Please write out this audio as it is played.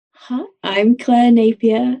Hi, I'm Claire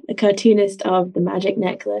Napier, the cartoonist of The Magic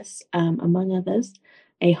Necklace, among others,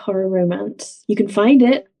 a horror romance. You can find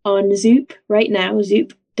it on Zoop right now,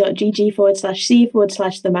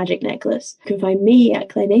 zoop.gg/c/The Magic Necklace. You can find me at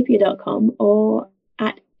clairenapier.com or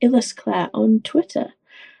at illusclaire on Twitter.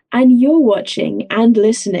 And you're watching and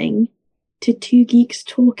listening to Two Geeks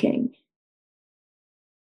Talking.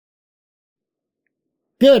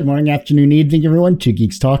 Good morning, afternoon, evening, everyone. Two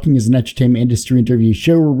Geeks Talking is an entertainment industry interview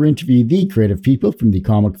show where we interview the creative people from the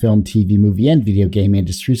comic, film, TV, movie, and video game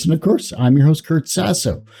industries. And of course, I'm your host, Kurt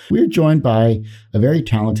Sasso. We're joined by a very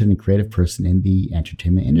talented and creative person in the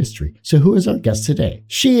entertainment industry. So who is our guest today?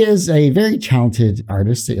 She is a very talented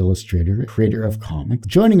artist, illustrator, creator of comics.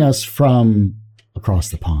 Joining us from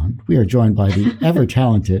across the pond, we are joined by the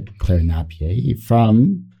ever-talented Claire Napier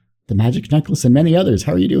from The Magic Necklace and many others.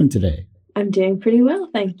 How are you doing today? I'm doing pretty well,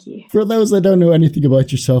 thank you. For those that don't know anything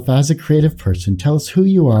about yourself as a creative person, tell us who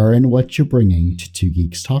you are and what you're bringing to Two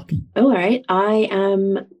Geeks Talking. All right. I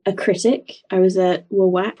am a critic. I was at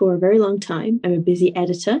WAWAP for a very long time. I'm a busy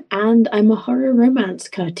editor, and I'm a horror romance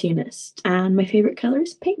cartoonist. And my favorite color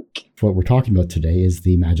is pink. What we're talking about today is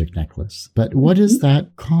The Magic Necklace. But what is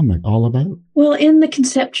that comic all about? Well, in the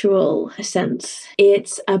conceptual sense,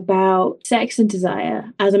 it's about sex and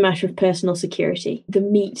desire as a matter of personal security, the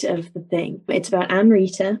meat of the thing. It's about Anne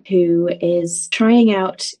Rita, who is trying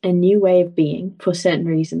out a new way of being for certain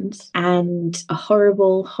reasons, and a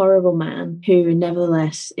horrible, horrible man who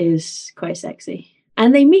nevertheless is quite sexy.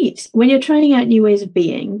 And they meet. When you're trying out new ways of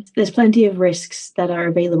being, there's plenty of risks that are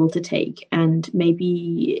available to take, and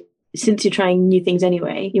maybe since you're trying new things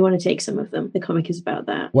anyway, you want to take some of them. The comic is about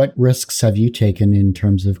that. What risks have you taken in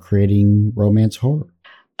terms of creating romance horror?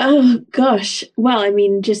 Oh, gosh. Well, I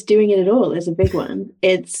mean, just doing it at all is a big one.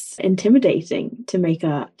 It's intimidating to make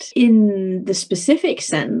art. In the specific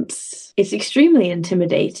sense, it's extremely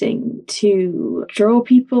intimidating to draw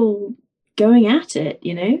people going at it,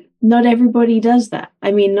 you know? Not everybody does that.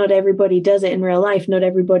 I mean, not everybody does it in real life. Not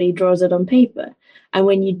everybody draws it on paper. And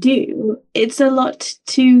when you do, it's a lot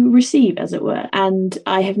to receive, as it were. And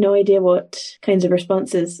I have no idea what kinds of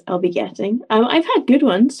responses I'll be getting. I've had good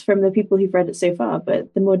ones from the people who've read it so far,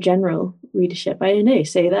 but the more general readership, I don't know.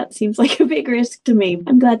 So that seems like a big risk to me.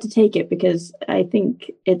 I'm glad to take it because I think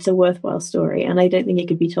it's a worthwhile story, and I don't think it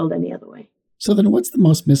could be told any other way. So then what's the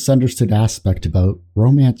most misunderstood aspect about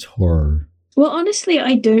romance horror? Well, honestly,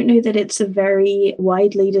 I don't know that it's a very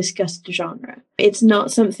widely discussed genre. It's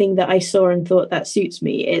not something that I saw and thought that suits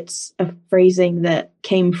me. It's a phrasing that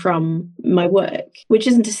came from my work, which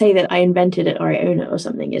isn't to say that I invented it or I own it or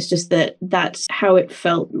something. It's just that that's how it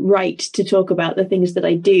felt right to talk about the things that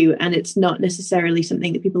I do. And it's not necessarily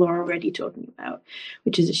something that people are already talking about,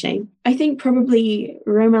 which is a shame. I think probably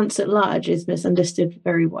romance at large is misunderstood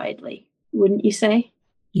very widely, wouldn't you say?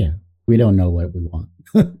 Yeah, we don't know what we want.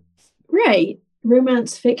 Right.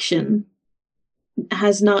 Romance fiction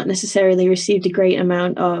has not necessarily received a great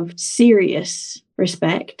amount of serious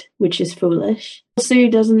respect, which is foolish. Also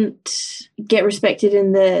doesn't get respected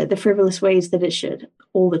in the frivolous ways that it should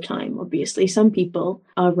all the time, obviously. Some people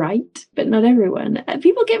are right, but not everyone.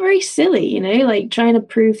 People get very silly, you know, like trying to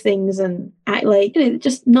prove things and act like, you know,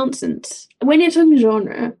 just nonsense. When you're talking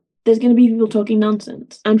genre, there's going to be people talking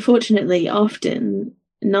nonsense. Unfortunately, often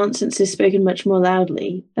nonsense is spoken much more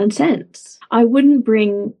loudly than sense. I wouldn't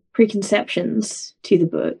bring preconceptions to the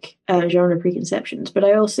book, genre preconceptions, but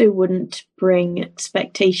I also wouldn't bring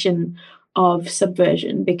expectation of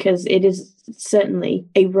subversion, because it is certainly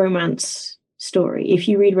a romance story. If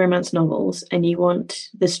you read romance novels and you want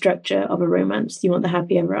the structure of a romance, you want the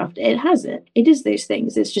happy ever after, it has it. It is those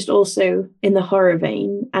things. It's just also in the horror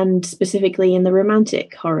vein, and specifically in the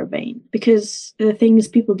romantic horror vein, because the things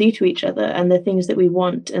people do to each other and the things that we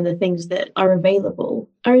want and the things that are available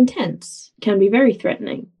are intense, can be very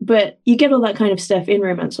threatening. But you get all that kind of stuff in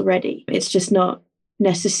romance already. It's just not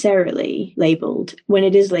necessarily labeled. When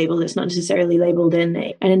it is labeled, it's not necessarily labeled in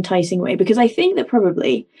an enticing way, because I think that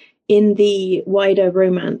probably in the wider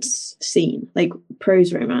romance scene, like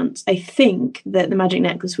prose romance, I think that The Magic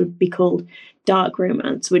Necklace would be called dark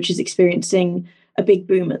romance, which is experiencing a big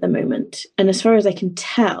boom at the moment. And as far as I can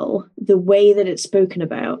tell, the way that it's spoken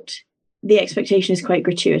about, the expectation is quite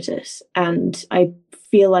gratuitous. And I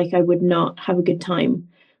feel like I would not have a good time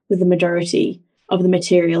with the majority of the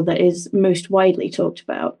material that is most widely talked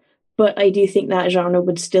about. But I do think that genre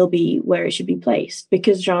would still be where it should be placed,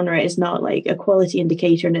 because genre is not like a quality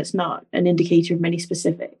indicator, and it's not an indicator of many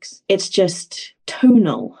specifics. It's just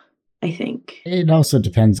tonal, I think. It also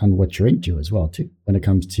depends on what you're into as well, too, when it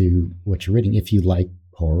comes to what you're reading. If you like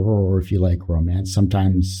horror or if you like romance.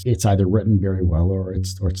 Sometimes it's either written very well or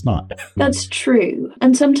it's not. That's true.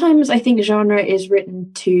 And sometimes I think genre is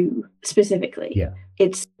written too specifically. Yeah.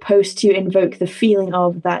 It's supposed to invoke the feeling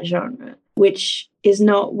of that genre, which is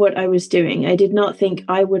not what I was doing. I did not think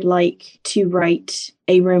I would like to write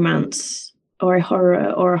a romance or a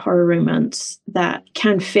horror romance that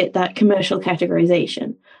can fit that commercial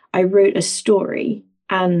categorization. I wrote a story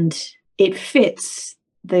and it fits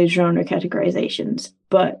those genre categorizations,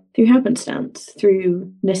 but through happenstance,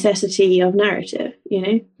 through necessity of narrative,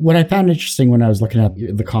 What I found interesting when I was looking at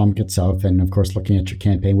the comic itself and, of course, looking at your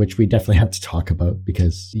campaign, which we definitely have to talk about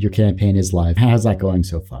because your campaign is live. How's that going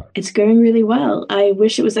so far? It's going really well. I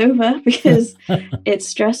wish it was over because it's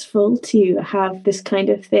stressful to have this kind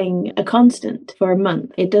of thing a constant for a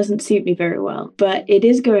month. It doesn't suit me very well, but it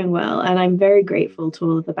is going well. And I'm very grateful to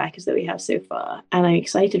all of the backers that we have so far. And I'm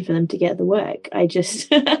excited for them to get the work. I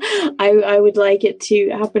just, I would like it to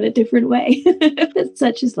happen a different way.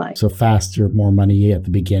 Such is life. So faster, more money at the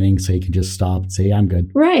beginning so you can just stop and say, I'm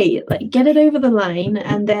good. Right. Like get it over the line.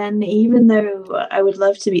 And then even though I would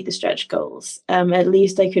love to meet the stretch goals, at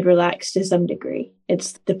least I could relax to some degree.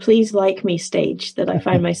 It's the please like me stage that I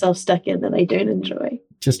find myself stuck in that I don't enjoy.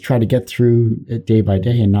 Just try to get through it day by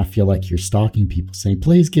day and not feel like you're stalking people saying,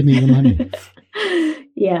 please give me the money.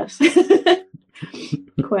 Yes.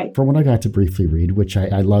 Quite. From what I got to briefly read, which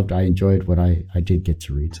I loved, I enjoyed what I did get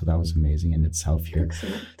to read. So that was amazing in itself here.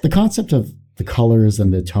 Excellent. The concept of the colors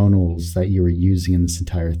and the tonals that you were using in this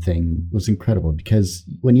entire thing was incredible because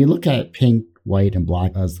when you look at pink, white, and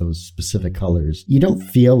black as those specific colors, you don't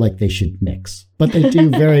feel like they should mix, but they do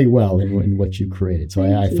very well in what you created. So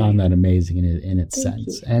I found that amazing in its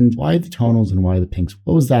sense. And why the tonals and why the pinks?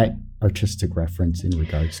 What was that artistic reference in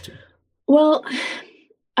regards to? Well,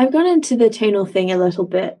 I've gone into the tonal thing a little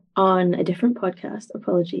bit on a different podcast.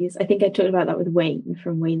 Apologies. I think I talked about that with Wayne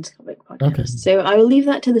from Wayne's Comic Podcast. Okay. So I will leave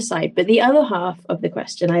that to the side. But the other half of the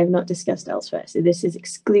question I have not discussed elsewhere. So this is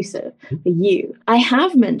exclusive for you. I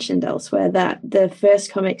have mentioned elsewhere that the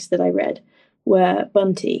first comics that I read were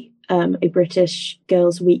Bunty, a British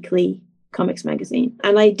girls' weekly comics magazine.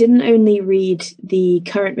 And I didn't only read the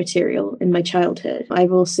current material in my childhood.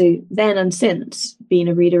 I've also then and since been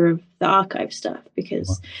a reader of the archive stuff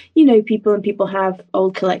because, people have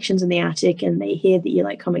old collections in the attic and they hear that you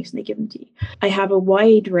like comics and they give them to you. I have a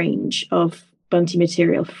wide range of Bunty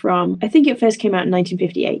material from, I think it first came out in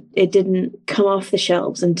 1958. It didn't come off the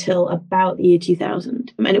shelves until about the year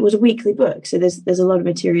 2000. And it was a weekly book, so there's a lot of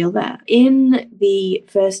material there. In the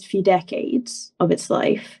first few decades of its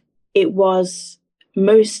life, it was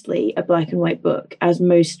mostly a black and white book, as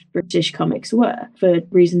most British comics were, for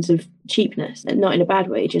reasons of cheapness, and not in a bad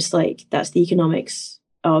way, just like that's the economics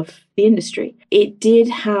of the industry. It did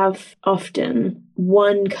have often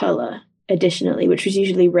one colour additionally, which was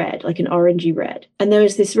usually red, like an orangey red. And there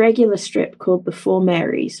was this regular strip called The Four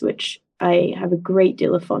Marys, which I have a great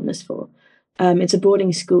deal of fondness for. It's a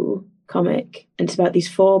boarding school comic, and it's about these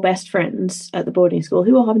four best friends at the boarding school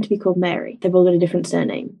who all happen to be called Mary. They've all got a different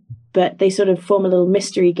surname, but they sort of form a little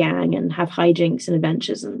mystery gang and have hijinks and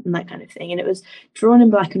adventures and that kind of thing. And it was drawn in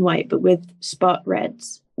black and white, but with spot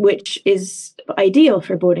reds, which is ideal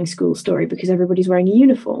for a boarding school story because everybody's wearing a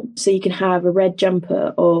uniform. So you can have a red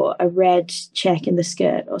jumper or a red check in the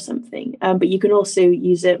skirt or something. But you can also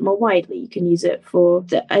use it more widely. You can use it for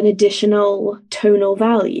an additional tonal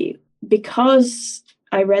value. Because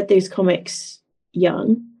I read those comics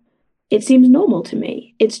young, it seems normal to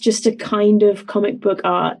me. It's just a kind of comic book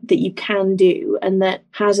art that you can do and that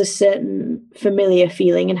has a certain familiar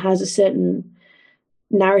feeling and has a certain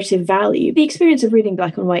narrative value. The experience of reading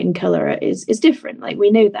black and white in color is different. Like,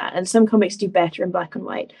 we know that. And some comics do better in black and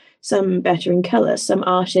white, some better in color. Some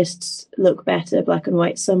artists look better black and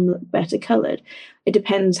white, some look better colored. It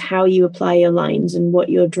depends how you apply your lines and what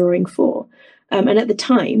you're drawing for. And at the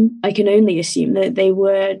time, I can only assume that they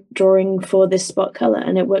were drawing for this spot color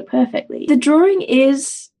and it worked perfectly. The drawing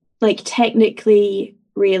is like technically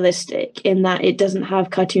realistic in that it doesn't have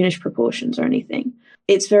cartoonish proportions or anything.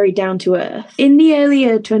 It's very down to earth. In the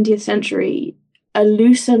earlier 20th century, a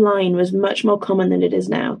looser line was much more common than it is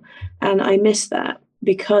now. And I miss that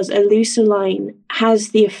because a looser line has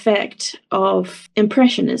the effect of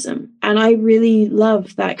impressionism. And I really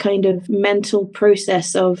love that kind of mental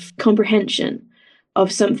process of comprehension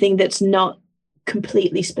of something that's not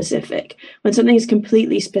completely specific. When something is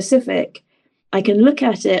completely specific, I can look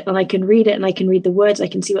at it and I can read it and I can read the words, I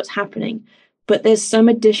can see what's happening. But there's some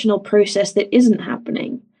additional process that isn't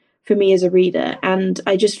happening for me as a reader. And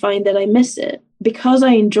I just find that I miss it because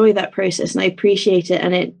I enjoy that process and I appreciate it,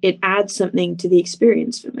 and it adds something to the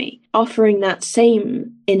experience for me, offering that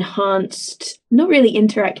same enhanced, not really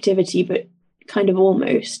interactivity, but kind of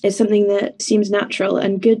almost, is something that seems natural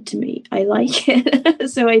and good to me. I like it.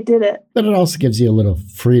 So I did it. But it also gives you a little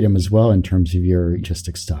freedom as well in terms of your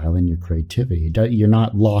artistic style and your creativity. You're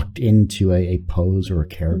not locked into a pose or a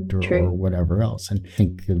character True. or whatever else. And I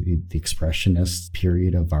think the expressionist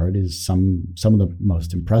period of art is some of the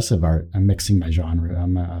most impressive art. I'm mixing my genre,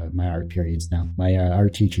 my art periods now. My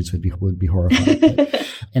art teachers would be horrified.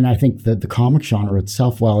 And I think that the comic genre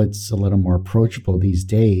itself, while it's a little more approachable these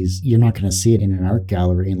days, you're not going to see it in an art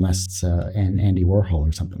gallery unless it's an Andy Warhol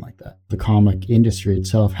or something like that. The comic industry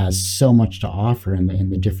itself has so much to offer in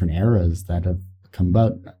the different eras that have come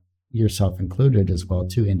about, yourself included as well,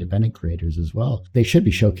 too, independent creators as well. They should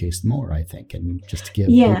be showcased more, I think, and just to give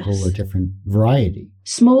people a different variety.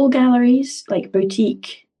 Small galleries, like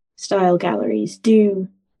boutique style galleries, do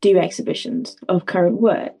exhibitions of current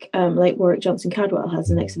work. Like Warwick Johnson Cadwell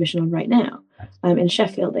has an exhibition on right now in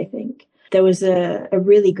Sheffield, I think. There was a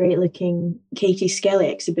really great looking Katie Skelly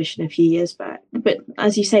exhibition a few years back. But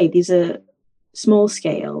as you say, these are small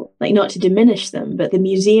scale, like, not to diminish them, but the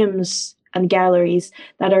museums and galleries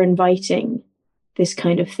that are inviting this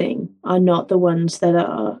kind of thing are not the ones that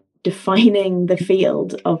are defining the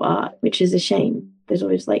field of art, which is a shame. There's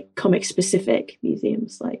always like comic specific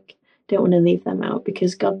museums, like, don't want to leave them out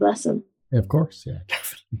because God bless them. Of course, yeah,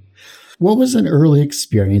 definitely. What was an early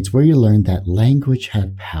experience where you learned that language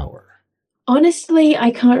had power? Honestly,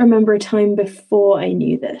 I can't remember a time before I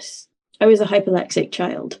knew this. I was a hyperlexic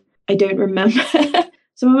child. I don't remember.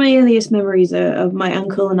 Some of my earliest memories are of my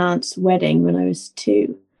uncle and aunt's wedding when I was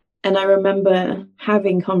 2. And I remember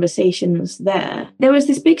having conversations there. There was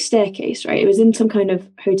this big staircase, right? It was in some kind of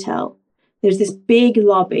hotel. There's this big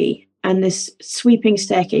lobby and this sweeping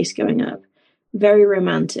staircase going up. Very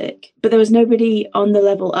romantic. But there was nobody on the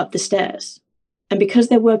level up the stairs. And because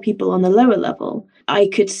there were people on the lower level, I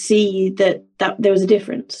could see that there was a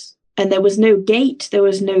difference. And there was no gate, there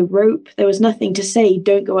was no rope, there was nothing to say,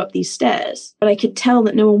 don't go up these stairs. But I could tell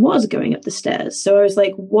that no one was going up the stairs. So I was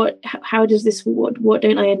like, how does this, what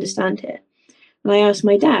don't I understand here? And I asked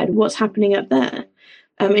my dad, what's happening up there?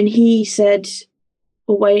 And he said,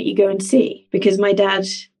 well, why don't you go and see? Because my dad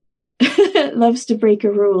loves to break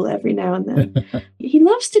a rule every now and then. He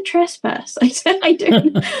loves to trespass. I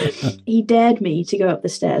don't. He dared me to go up the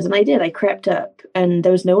stairs, and I did. I crept up, and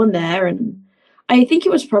there was no one there. And I think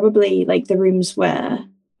it was probably like the rooms where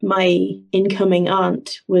my incoming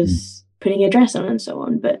aunt was putting a dress on and so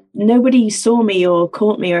on. But nobody saw me or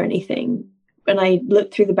caught me or anything. And I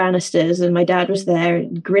looked through the banisters, and my dad was there,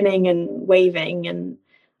 grinning and waving, and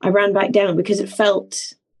I ran back down because it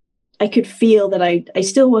felt. I could feel that I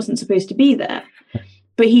still wasn't supposed to be there.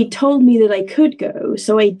 But he told me that I could go,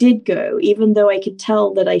 so I did go, even though I could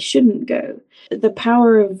tell that I shouldn't go. The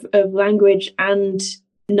power of language and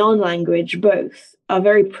non-language both are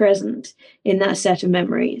very present in that set of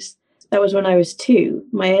memories. That was when I was 2,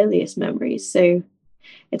 my earliest memories. So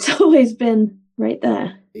it's always been right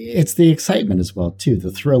there. It's the excitement as well, too, the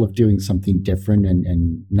thrill of doing something different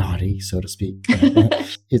and naughty, so to speak.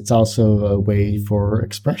 It's also a way for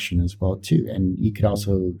expression as well, too. And you could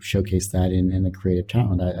also showcase that in a creative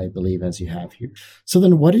talent, I believe, as you have here. So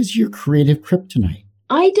then what is your creative kryptonite?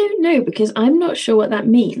 I don't know, because I'm not sure what that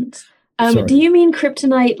means. Do you mean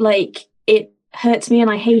kryptonite like it hurts me and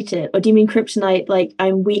I hate it? Or do you mean kryptonite like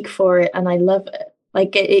I'm weak for it and I love it?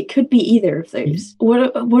 Like, it could be either of those.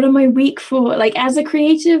 What am I weak for? Like, as a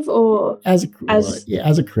creative or as a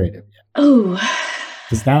creative? Yeah. Oh,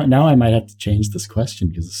 because now I might have to change this question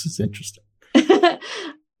because this is interesting.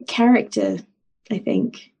 Character, I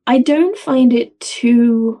think. I don't find it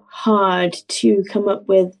too hard to come up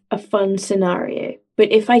with a fun scenario.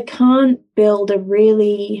 But if I can't build a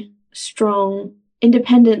really strong,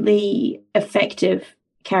 independently effective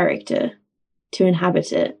character to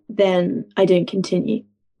inhabit it, then I don't continue.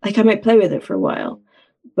 Like, I might play with it for a while,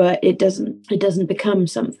 but it doesn't become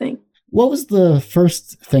something. What was the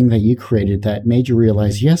first thing that you created that made you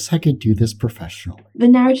realize, yes, I could do this professionally? The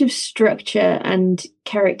narrative structure and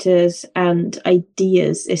characters and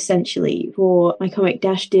ideas, essentially, for my comic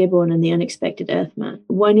Dash Dearborn and the Unexpected Earthman.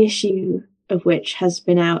 One issue of which has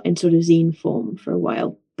been out in sort of zine form for a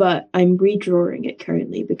while, but I'm redrawing it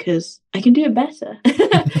currently because I can do it better.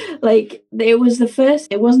 Like, it wasn't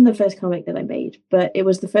the first comic that I made, but it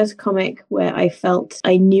was the first comic where I felt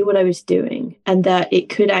I knew what I was doing and that it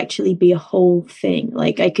could actually be a whole thing.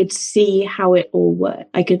 Like, I could see how it all worked.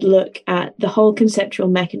 I could look at the whole conceptual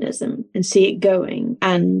mechanism and see it going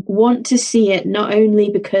and want to see it, not only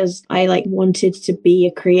because I wanted to be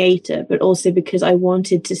a creator, but also because I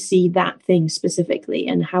wanted to see that thing specifically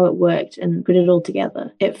and how it worked and put it all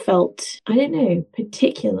together. It felt, I don't know,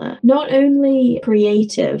 particular, not only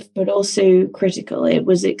creative, but also critical. It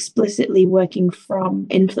was explicitly working from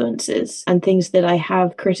influences and things that I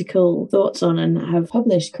have critical thoughts on and have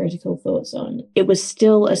published critical thoughts on. It was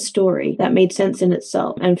still a story that made sense in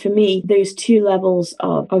itself. And for me, those two levels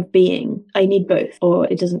of being, I need both or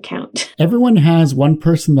it doesn't count. Everyone has one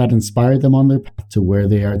person that inspired them on their path to where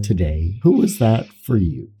they are today. Who was that for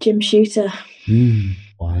you? Jim Shooter.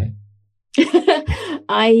 Why?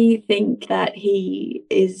 I think that he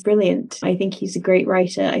is brilliant. I think he's a great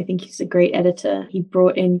writer. I think he's a great editor. He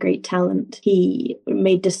brought in great talent. He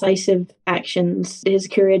made decisive actions. His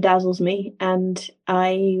career dazzles me, and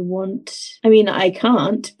I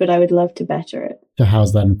can't, but I would love to better it. So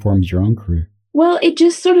how's that informed your own career? Well, it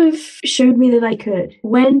just sort of showed me that I could.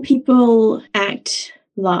 When people act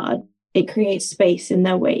large, it creates space in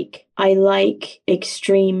their wake. I like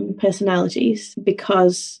extreme personalities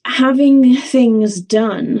because having things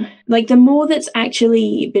done, the more that's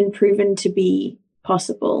actually been proven to be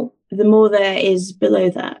possible, the more there is below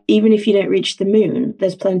that. Even if you don't reach the moon,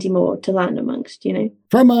 there's plenty more to land amongst,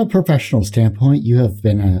 From a professional standpoint, you have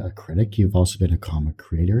been a critic, you've also been a comic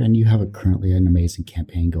creator, and you have currently an amazing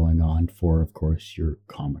campaign going on for, of course, your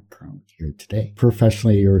comic currently here today.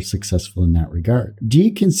 Professionally, you're successful in that regard. Do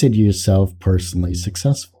you consider yourself personally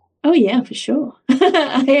successful? Oh, yeah, for sure.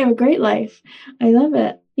 I have a great life. I love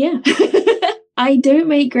it. Yeah. I don't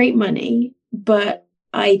make great money, but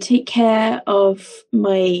I take care of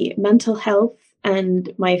my mental health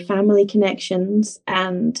and my family connections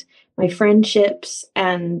and my friendships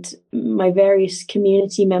and my various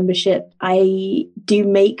community membership. I do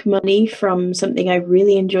make money from something I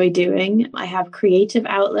really enjoy doing. I have creative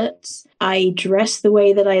outlets. I dress the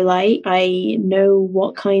way that I like. I know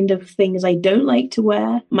what kind of things I don't like to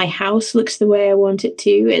wear. My house looks the way I want it to.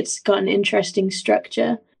 It's got an interesting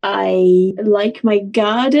structure. I like my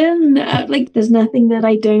garden. There's nothing that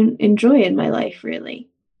I don't enjoy in my life, really.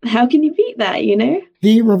 How can you beat that,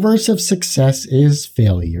 The reverse of success is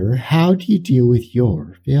failure. How do you deal with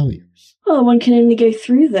your failures? Well, one can only go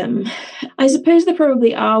through them. I suppose there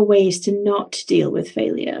probably are ways to not deal with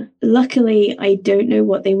failure. Luckily, I don't know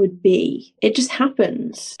what they would be. It just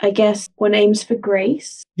happens. I guess one aims for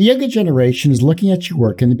grace. The younger generation is looking at your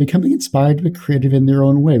work and becoming inspired to be creative in their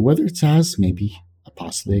own way, whether it's as maybe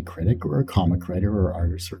possibly a critic or a comic writer or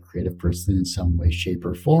artist or creative person in some way, shape,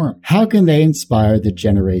 or form. How can they inspire the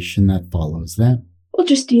generation that follows them? Well,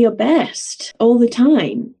 just do your best all the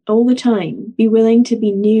time. Be willing to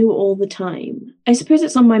be new all the time. I suppose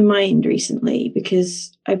it's on my mind recently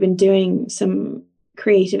because I've been doing some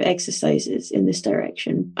creative exercises in this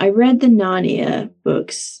direction. I read the Napier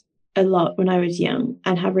books a lot when I was young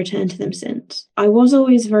and have returned to them since. I was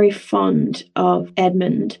always very fond of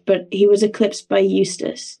Edmund, but he was eclipsed by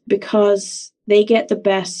Eustace because they get the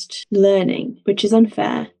best learning, which is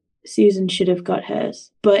unfair. Susan should have got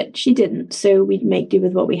hers, but she didn't, so we make do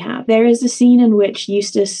with what we have. There is a scene in which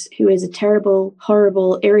Eustace, who is a terrible,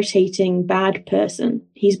 horrible, irritating, bad person,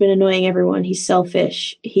 he's been annoying everyone, he's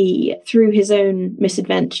selfish, he, through his own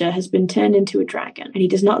misadventure, has been turned into a dragon, and he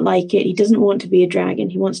does not like it, he doesn't want to be a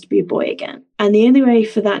dragon, he wants to be a boy again. And the only way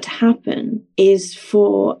for that to happen is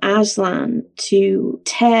for Aslan to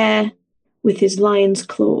tear, with his lion's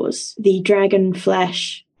claws, the dragon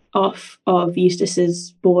flesh off of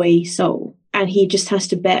Eustace's boy soul, and he just has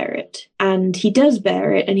to bear it. And he does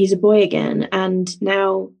bear it, and he's a boy again, and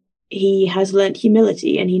now he has learnt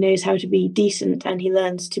humility, and he knows how to be decent, and he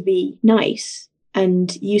learns to be nice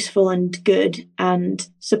and useful and good and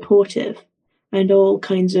supportive and all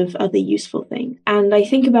kinds of other useful things. And I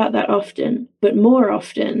think about that often, but more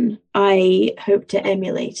often I hope to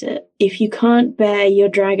emulate it. If you can't bear your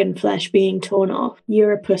dragon flesh being torn off,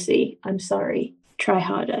 you're a pussy. I'm sorry. Try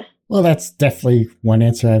harder. Well, that's definitely one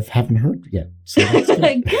answer I haven't heard yet. So that's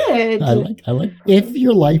good. Good. I like. If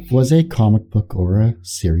your life was a comic book or a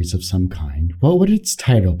series of some kind, what would its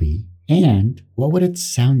title be? And what would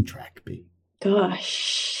its soundtrack be?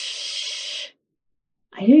 Gosh.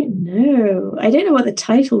 I don't know. I don't know what the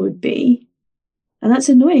title would be. And that's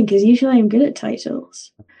annoying because usually I'm good at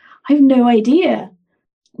titles. I have no idea.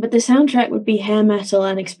 But the soundtrack would be hair metal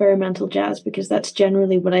and experimental jazz because that's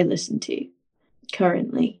generally what I listen to.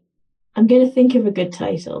 currently. I'm going to think of a good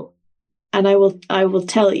title, and I will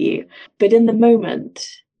tell you. But in the moment,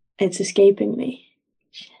 it's escaping me.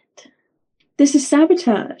 Shit. This is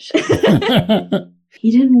sabotage.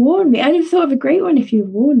 You didn't warn me. I'd have thought of a great one if you'd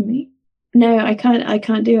warned me. No, I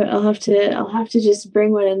can't do it. I'll have to just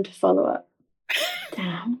bring one in to follow up.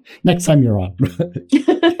 Damn. Next time you're on.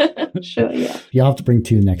 Sure, yeah. You'll have to bring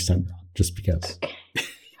 2 next time you're on, just because. Okay.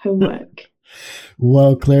 Homework.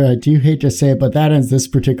 Well, Claire, I do hate to say it, but that ends this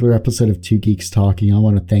particular episode of Two Geeks Talking. I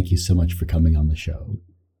want to thank you so much for coming on the show.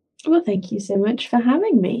 Well, thank you so much for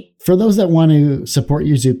having me. For those that want to support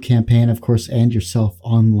your Zoop campaign, of course, and yourself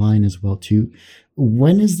online as well, too,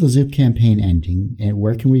 when is the Zoop campaign ending, and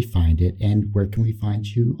where can we find it, and where can we find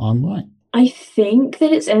you online? I think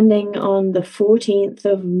that it's ending on the 14th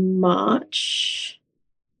of March.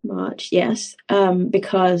 Yes,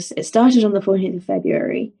 because it started on the 14th of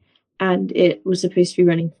February, and it was supposed to be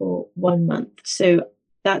running for 1 month. So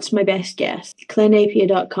that's my best guess.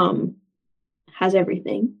 ClaireNapier.com has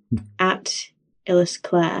everything. At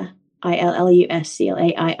IllusClaire,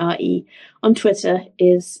 ILLUSCLAIRE on Twitter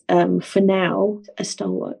is, for now, a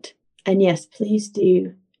stalwart. And yes, please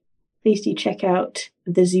do check out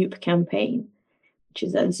the Zoop campaign, which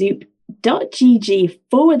is at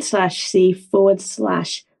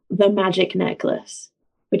zoop.gg/c/the magic necklace,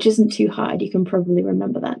 which isn't too hard. You can probably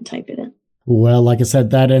remember that and type it in. Well, like I said,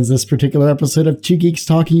 that ends this particular episode of Two Geeks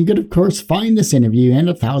Talking. You could, of course, find this interview and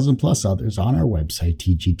 1,000+ others on our website,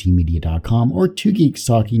 tgtmedia.com or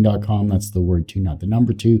twogeekstalking.com. That's the word 2, not the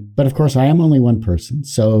number 2. But of course, I am only one person,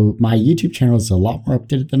 so my YouTube channel is a lot more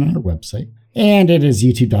updated than our website. And it is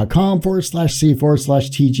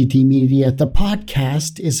youtube.com/c/TGTmedia. The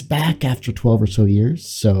podcast is back after 12 or so years,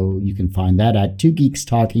 so you can find that at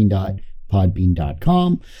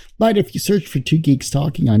twogeekstalking.podbean.com. But if you search for Two Geeks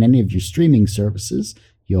Talking on any of your streaming services,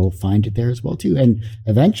 you'll find it there as well, too. And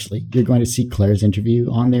eventually, you're going to see Claire's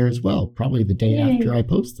interview on there as well, probably the day after I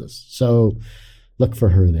post this. So look for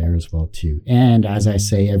her there as well, too. And as I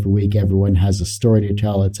say every week, everyone has a story to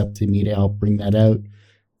tell. It's up to me to help bring that out.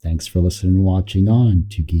 Thanks for listening and watching on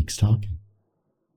Two Geeks Talking.